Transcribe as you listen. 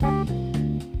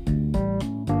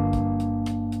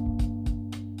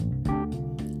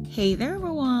Hey there,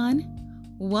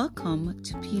 everyone. Welcome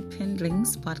to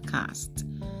Peepindling's podcast.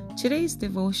 Today's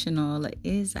devotional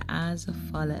is as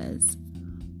follows.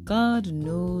 God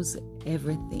knows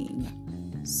everything.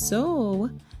 So,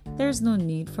 there's no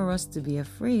need for us to be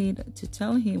afraid to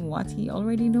tell him what he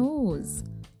already knows.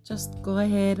 Just go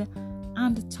ahead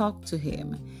and talk to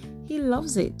him. He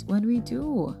loves it when we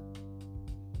do.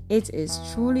 It is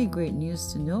truly great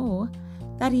news to know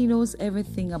that he knows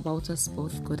everything about us,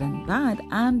 both good and bad,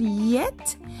 and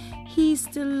yet he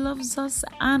still loves us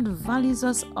and values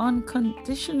us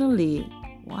unconditionally.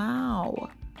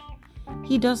 Wow.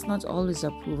 He does not always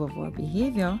approve of our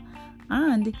behavior,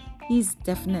 and he's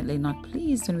definitely not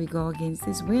pleased when we go against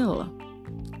his will.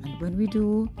 And when we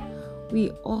do,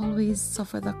 we always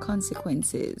suffer the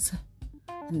consequences.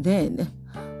 And then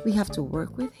we have to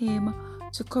work with him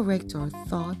to correct our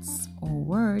thoughts, our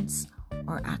words,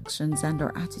 our actions, and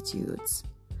our attitudes.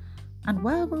 And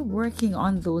while we're working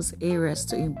on those areas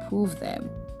to improve them,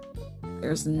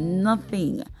 there's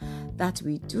nothing that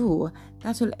we do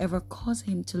that will ever cause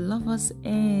him to love us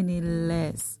any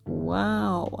less.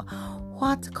 Wow,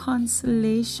 what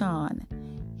consolation!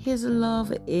 His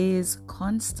love is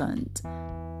constant,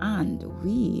 and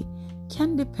we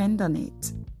can depend on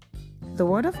it. The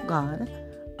Word of God,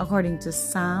 according to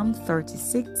Psalm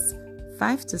 36,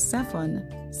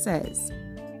 5-7, says,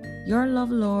 "Your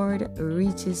love, Lord,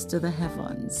 reaches to the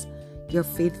heavens, your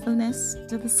faithfulness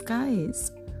to the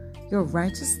skies. Your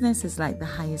righteousness is like the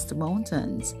highest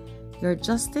mountains, your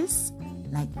justice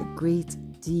like the great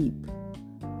deep.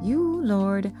 You,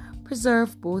 Lord,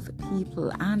 preserve both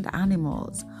people and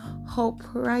animals. How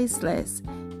priceless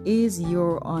is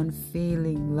your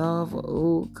unfailing love,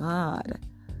 O God.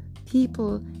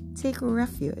 People take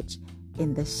refuge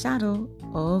in the shadow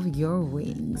of your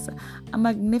wings." A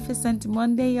magnificent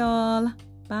Monday, y'all.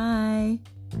 Bye.